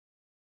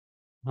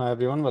Hi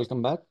everyone,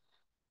 welcome back.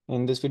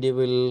 In this video,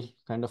 we'll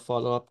kind of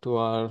follow up to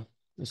our,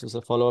 this is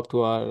a follow-up to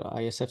our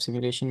ISF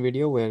simulation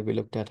video where we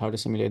looked at how to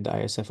simulate the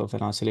ISF of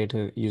an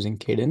oscillator using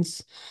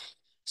Cadence.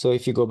 So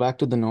if you go back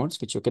to the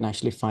notes, which you can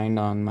actually find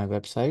on my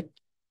website,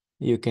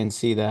 you can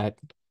see that,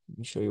 let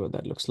me show you what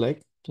that looks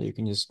like. So you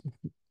can just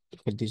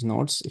look at these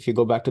notes. If you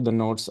go back to the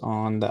notes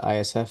on the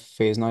ISF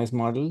phase noise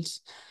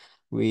models,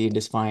 we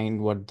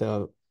defined what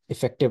the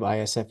effective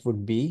ISF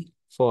would be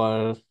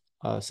for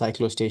a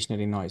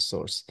cyclostationary noise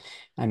source.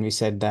 And we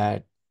said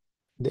that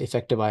the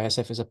effective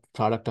ISF is a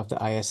product of the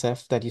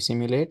ISF that you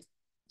simulate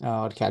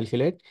or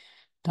calculate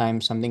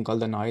times something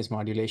called the noise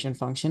modulation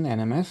function,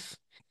 NMF.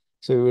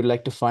 So we would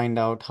like to find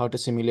out how to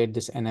simulate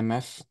this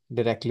NMF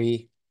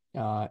directly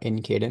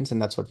in Cadence, and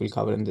that's what we'll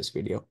cover in this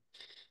video.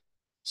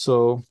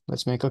 So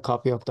let's make a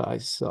copy of the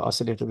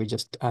oscillator we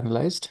just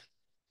analyzed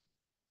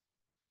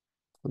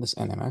for this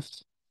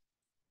NMF.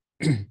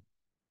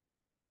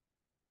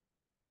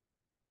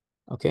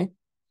 Okay.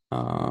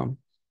 Um,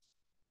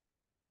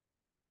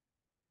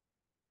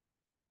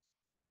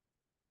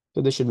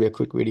 so this should be a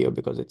quick video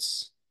because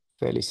it's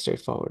fairly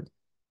straightforward.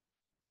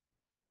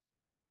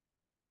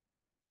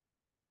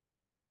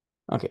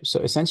 Okay,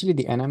 so essentially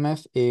the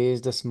NMF is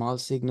the small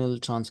signal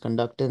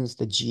transconductance,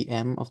 the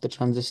GM of the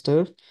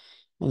transistor.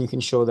 And you can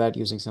show that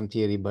using some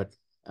theory, but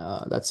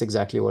that's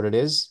exactly what it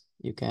is.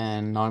 You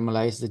can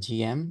normalize the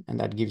GM and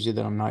that gives you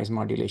the noise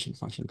modulation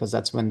function because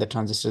that's when the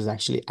transistor is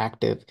actually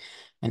active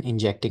and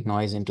injecting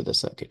noise into the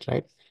circuit,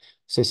 right?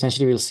 So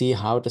essentially we'll see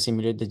how to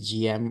simulate the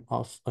GM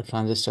of a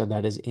transistor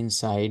that is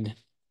inside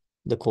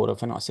the core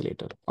of an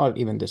oscillator or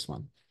even this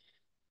one,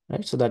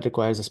 right? So that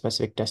requires a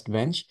specific test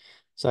bench.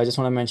 So I just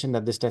want to mention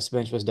that this test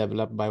bench was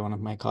developed by one of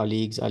my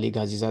colleagues, Ali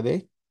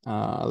Ghazizadeh.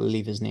 I'll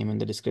leave his name in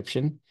the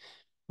description.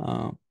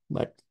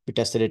 But we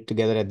tested it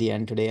together at the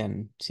end today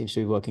and seems to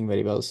be working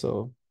very well.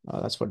 So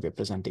that's what we're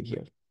presenting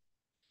here.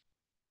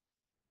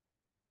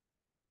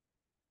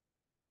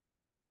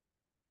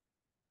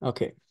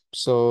 Okay,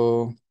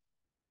 so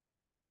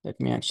let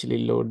me actually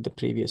load the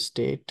previous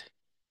state.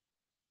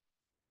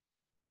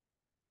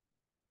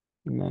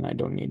 And then I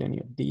don't need any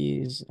of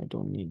these. I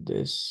don't need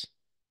this.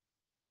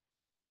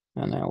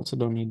 And I also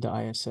don't need the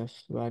ISF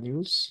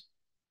values.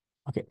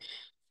 Okay,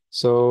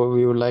 so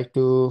we would like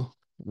to,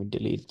 let me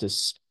delete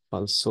this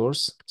pulse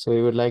source. So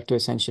we would like to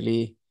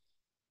essentially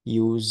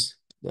use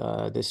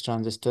this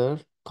transistor,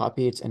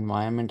 copy its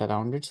environment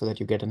around it so that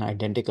you get an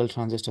identical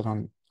transistor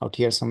on out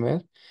here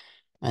somewhere,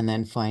 and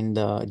then find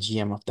the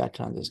GM of that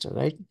transistor,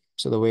 right?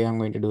 So the way I'm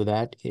going to do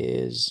that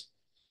is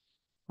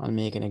I'll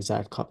make an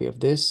exact copy of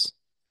this.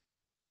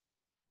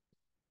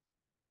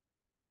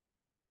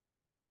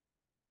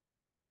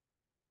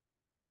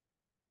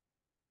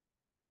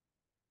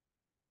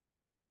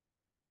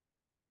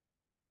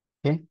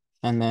 Okay.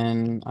 And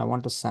then I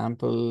want to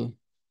sample,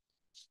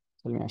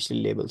 let me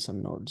actually label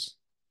some nodes.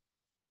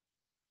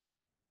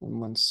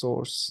 M1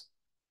 source,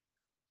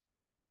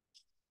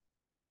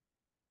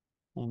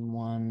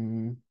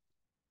 M1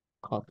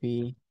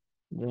 copy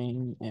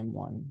drain,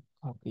 M1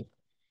 copy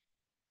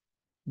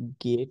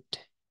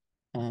gate,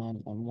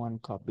 and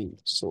M1 copy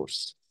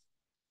source.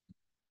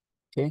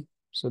 Okay.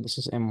 So this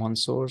is M1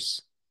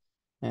 source,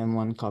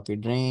 M1 copy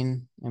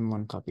drain,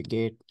 M1 copy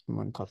gate,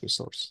 M1 copy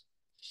source.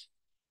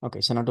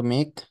 Okay, so now to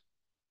make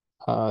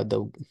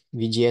the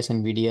VGS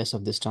and VDS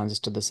of this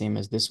transistor the same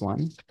as this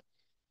one.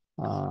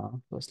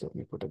 First, let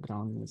me put a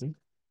ground maybe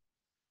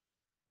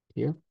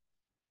here.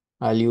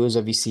 I'll use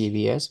a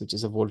VCVS, which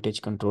is a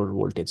voltage controlled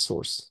voltage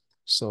source.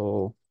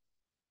 So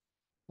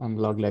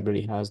analog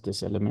library has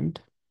this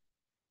element.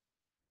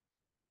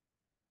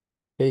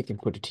 Okay, you can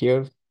put it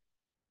here.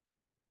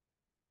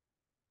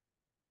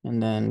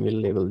 And then we'll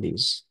label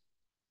these.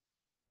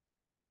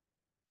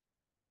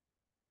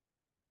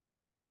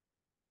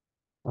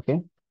 Okay,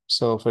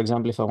 so for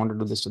example, if I want to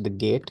do this to the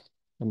gate,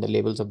 then the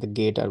labels of the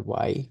gate are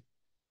Y.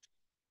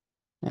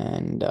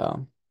 And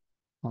I'll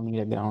need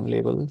a ground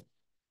label.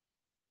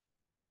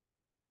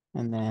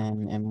 And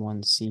then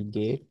M1C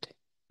gate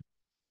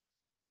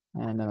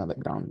and another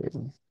ground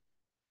label.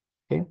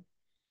 Okay,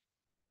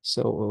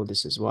 so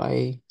this is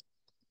Y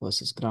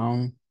versus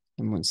ground,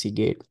 M1C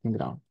gate and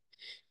ground.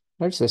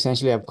 Right, so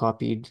essentially I've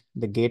copied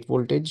the gate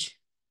voltage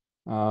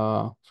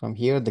from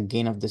here. The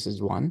gain of this is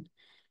 1.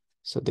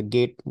 So the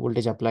gate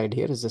voltage applied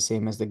here is the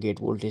same as the gate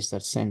voltage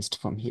that's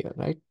sensed from here,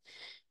 right?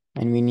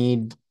 And we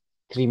need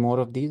 3 more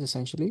of these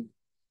essentially.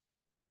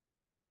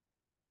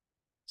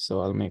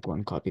 So I'll make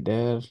one copy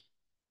there.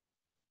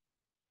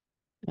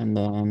 And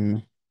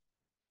then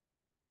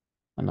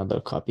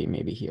another copy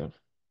maybe here.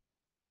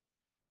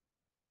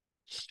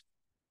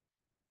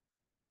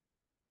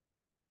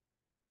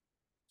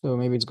 So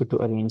maybe it's good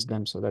to arrange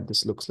them so that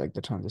this looks like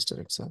the transistor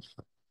itself.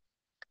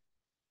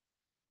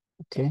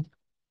 Okay,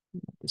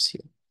 this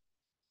here.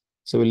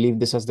 So we'll leave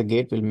this as the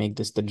gate. We'll make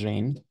this the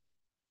drain.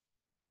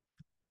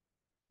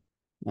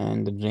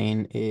 And the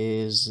drain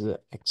is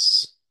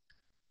X,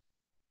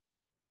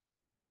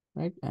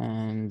 right?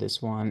 And this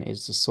one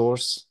is the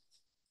source.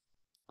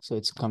 So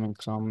it's coming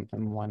from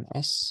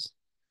M1S.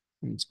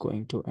 and it's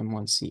going to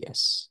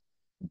M1CS.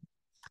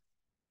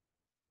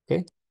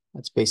 Okay,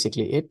 that's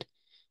basically it.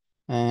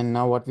 And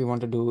now what we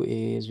want to do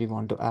is we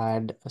want to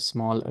add a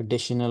small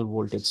additional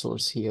voltage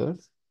source here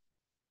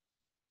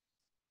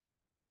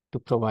to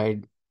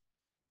provide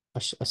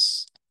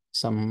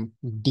some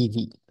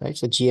dV, right?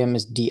 So GM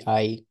is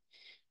DI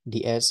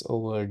ds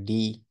over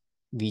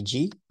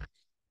dVg.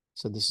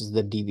 So this is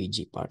the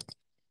dVg part,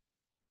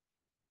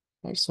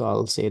 right? So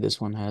I'll say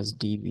this one has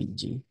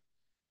dVg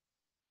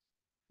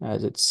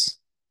as its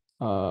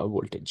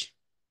voltage.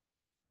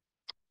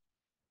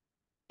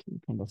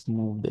 Kind of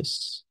move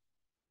this.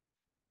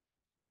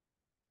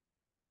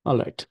 All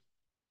right.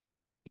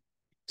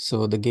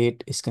 So the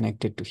gate is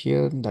connected to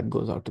here. That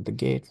goes out to the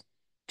gate.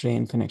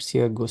 Drain connects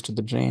here, goes to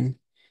the drain.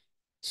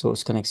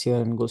 Source connects here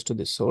and goes to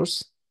this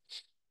source.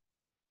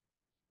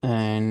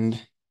 And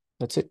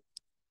that's it.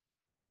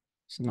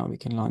 So now we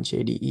can launch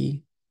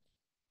ADE.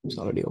 It's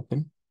already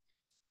open.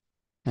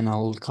 And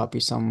I'll copy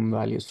some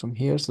values from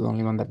here. So the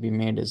only one that we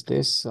made is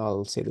this.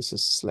 I'll say this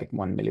is like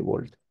 1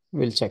 millivolt.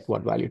 We'll check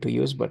what value to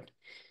use, but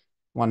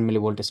 1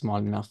 millivolt is small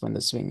enough when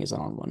the swing is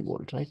around 1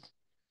 volt, right?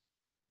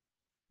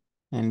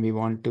 And we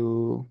want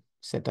to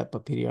set up a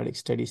periodic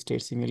steady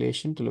state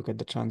simulation to look at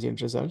the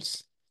transient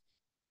results.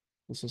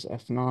 This is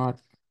F naught,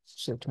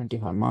 so 20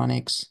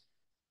 harmonics.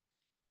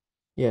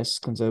 Yes,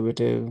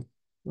 conservative.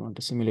 We want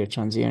to simulate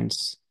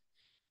transients.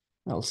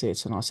 I'll say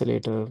it's an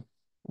oscillator,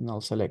 and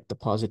I'll select the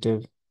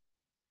positive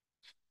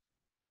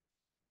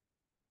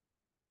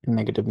and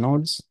negative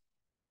nodes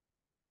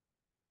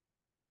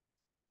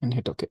and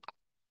hit OK.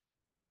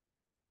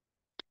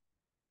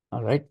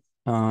 All right.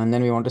 And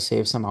then we want to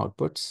save some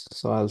outputs.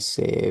 So I'll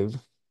save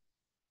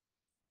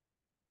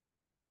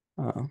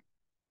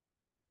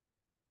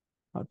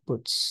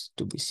outputs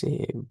to be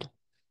saved.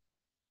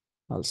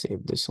 I'll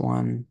save this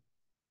one,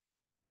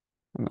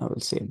 and I will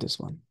save this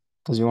one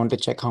because we want to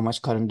check how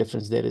much current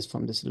difference there is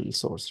from this little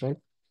source, right?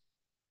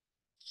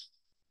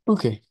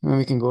 Okay, now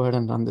we can go ahead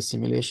and run the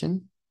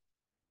simulation.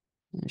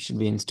 It should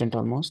be instant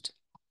almost.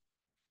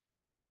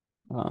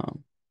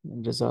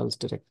 Results,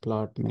 direct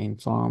plot, main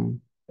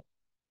form.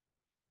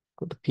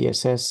 Go to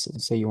PSS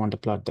and say you want to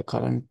plot the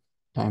current,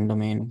 time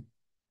domain.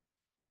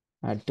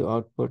 Add to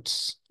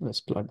outputs.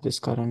 Let's plot this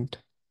current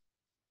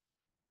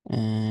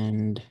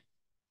and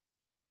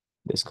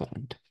this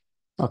current.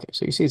 Okay,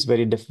 so you see it's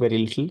very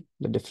little,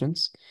 the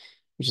difference,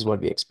 which is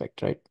what we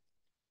expect, right?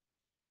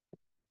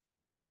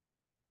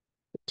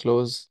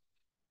 Close,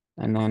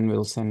 and then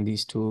we'll send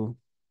these two,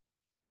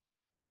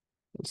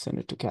 we'll send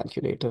it to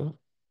calculator.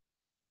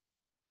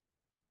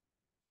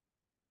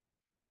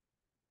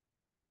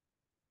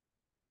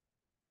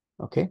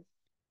 Okay,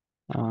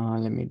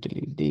 let me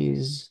delete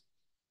these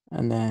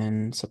and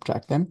then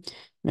subtract them.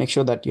 Make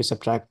sure that you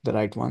subtract the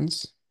right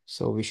ones.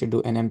 So we should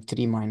do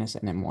NM3 minus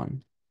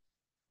NM1,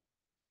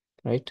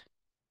 right?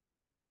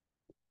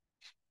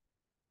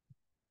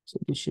 So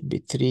this should be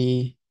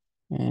 3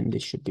 and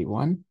this should be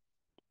 1.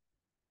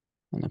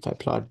 And if I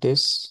plot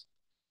this,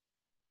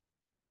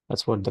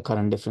 that's what the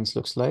current difference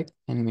looks like.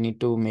 And we need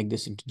to make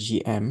this into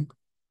GM.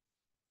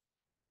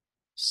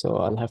 So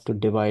I'll have to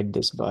divide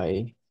this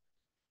by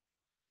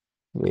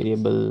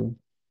variable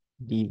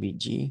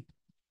dVg.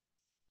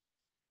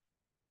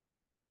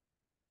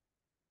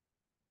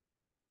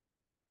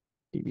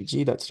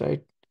 dVg, that's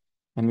right.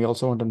 And we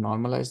also want to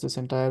normalize this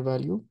entire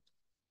value.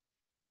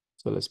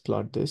 So let's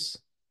plot this.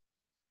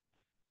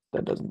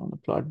 That doesn't want to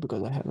plot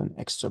because I have an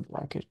extra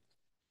bracket.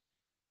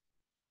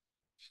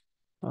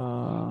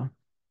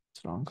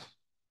 It's wrong.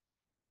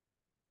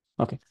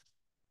 Okay,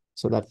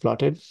 so that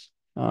plotted.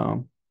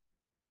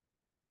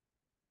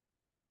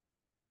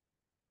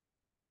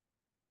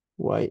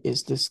 Why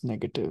is this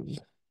negative?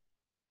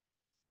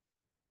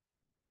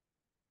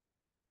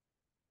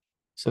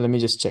 So let me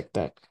just check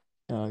that.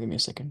 Give me a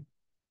second.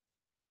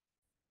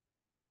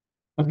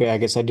 Okay, I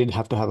guess I did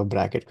have to have a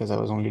bracket because I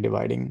was only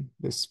dividing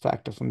this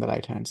factor from the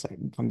right-hand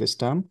side from this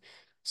term.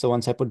 So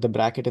once I put the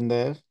bracket in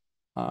there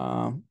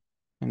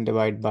and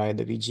divide by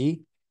the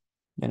VG,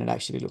 then it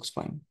actually looks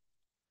fine.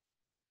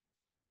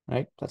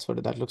 Right? That's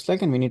what that looks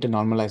like. And we need to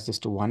normalize this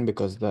to 1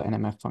 because the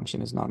NMF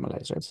function is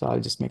normalized, right? So I'll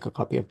just make a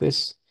copy of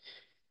this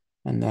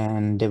and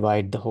then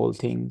divide the whole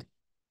thing.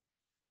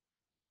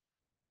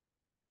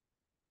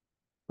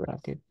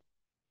 Bracket.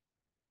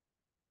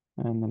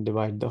 And then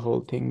divide the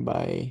whole thing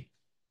by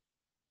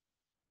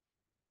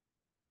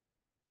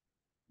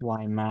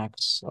Y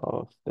max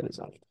of the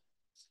result.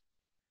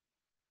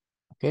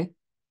 Okay.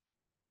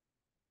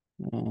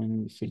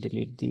 And if we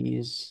delete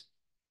these,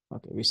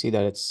 okay, we see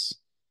that it's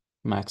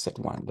max at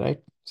 1, right?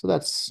 So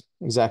that's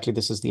exactly,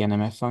 this is the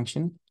NMF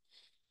function.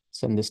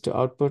 Send this to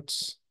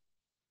outputs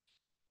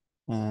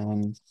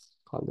and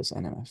call this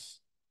NMF.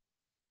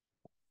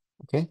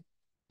 Okay,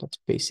 that's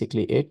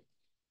basically it.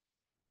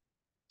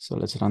 So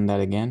let's run that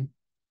again.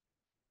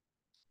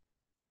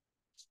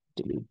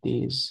 Delete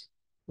these.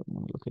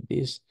 Look at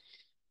these.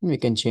 We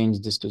can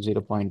change this to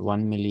 0.1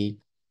 milli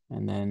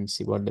and then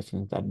see what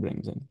difference that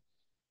brings in.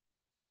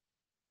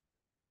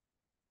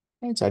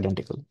 It's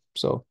identical.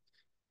 So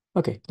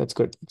Okay, that's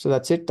good. So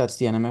that's it. That's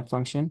the NMF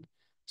function.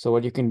 So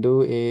what you can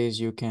do is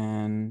you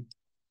can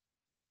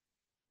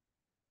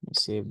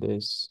save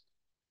this.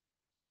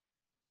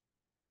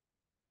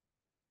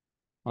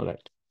 All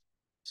right.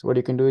 So what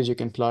you can do is you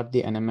can plot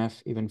the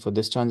NMF even for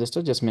this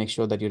transistor. Just make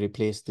sure that you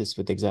replace this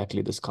with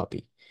exactly this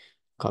copy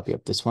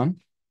of this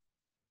one,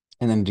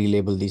 and then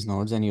relabel these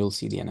nodes and you'll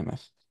see the NMF.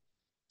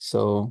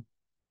 So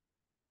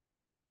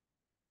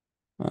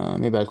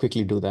maybe I'll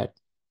quickly do that.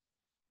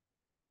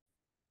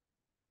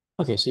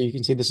 Okay, so you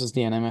can see this is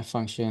the NMF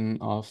function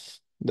of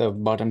the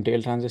bottom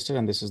tail transistor,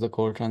 and this is the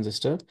core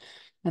transistor.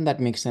 And that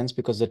makes sense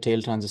because the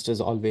tail transistor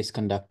is always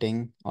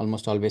conducting,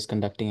 almost always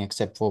conducting,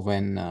 except for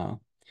when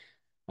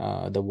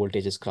the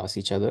voltages cross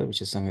each other,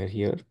 which is somewhere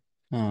here.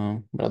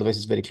 But otherwise,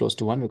 it's very close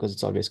to one because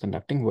it's always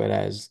conducting.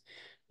 Whereas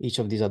each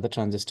of these other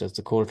transistors,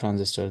 the core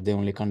transistor, they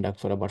only conduct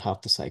for about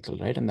half the cycle,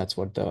 right? And that's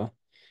what the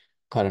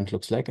current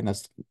looks like. And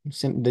that's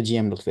the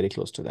GM looks very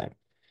close to that.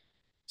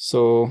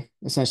 So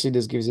essentially,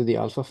 this gives you the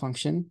alpha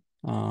function.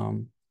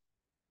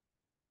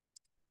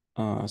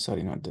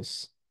 Sorry, not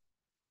this.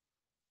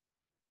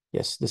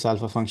 Yes, this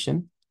alpha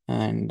function.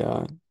 And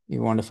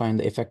you want to find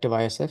the effective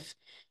ISF.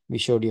 We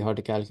showed you how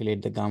to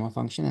calculate the gamma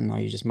function, and now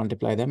you just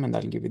multiply them, and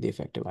that'll give you the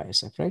effective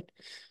ISF, right?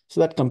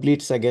 So that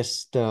completes, I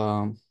guess,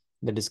 the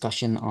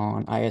discussion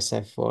on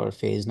ISF for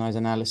phase noise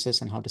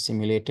analysis and how to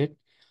simulate it.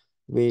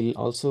 We'll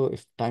also,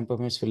 if time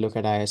permits, we'll look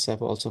at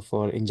ISF also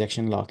for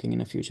injection locking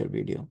in a future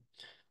video.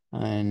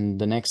 And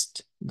the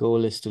next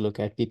goal is to look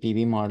at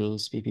PPV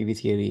models, PPV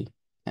theory,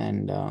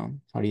 and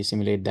how do you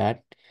simulate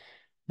that?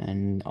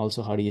 And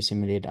also, how do you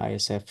simulate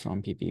ISF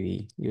from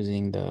PPV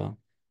using the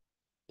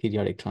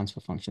periodic transfer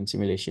function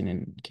simulation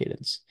in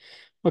Cadence?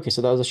 Okay,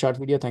 so that was a short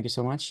video. Thank you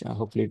so much.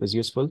 Hopefully it was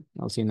useful.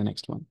 I'll see you in the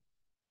next one.